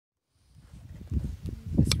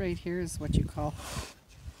right here is what you call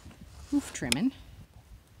hoof trimming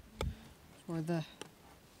for the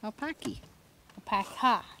alpaca.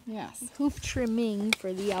 Alpaca. Yes. Hoof trimming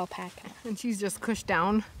for the alpaca. And she's just cushed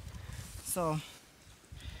down. So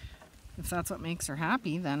if that's what makes her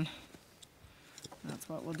happy, then that's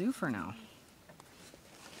what we'll do for now.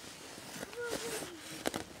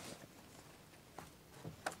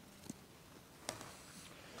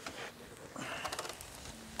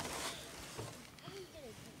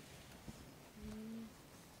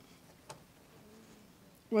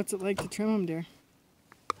 What's it like to trim them, dear?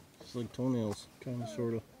 It's like toenails, kind of,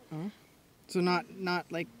 sort of. Oh. So not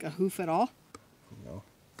like a hoof at all? No.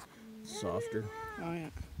 Softer. Oh, yeah.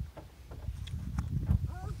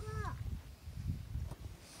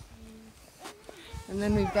 And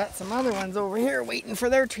then we've got some other ones over here waiting for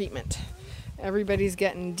their treatment. Everybody's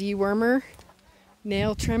getting dewormer,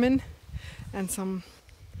 nail trimming, and some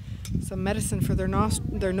medicine for their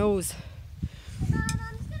nose.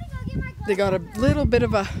 They got a little bit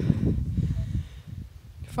of a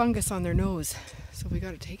fungus on their nose, so we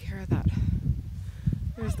got to take care of that.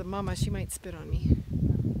 There's the mama. She might spit on me.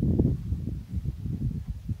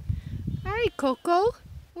 Hi, Coco.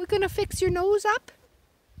 We're gonna fix your nose up?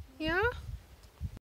 Yeah?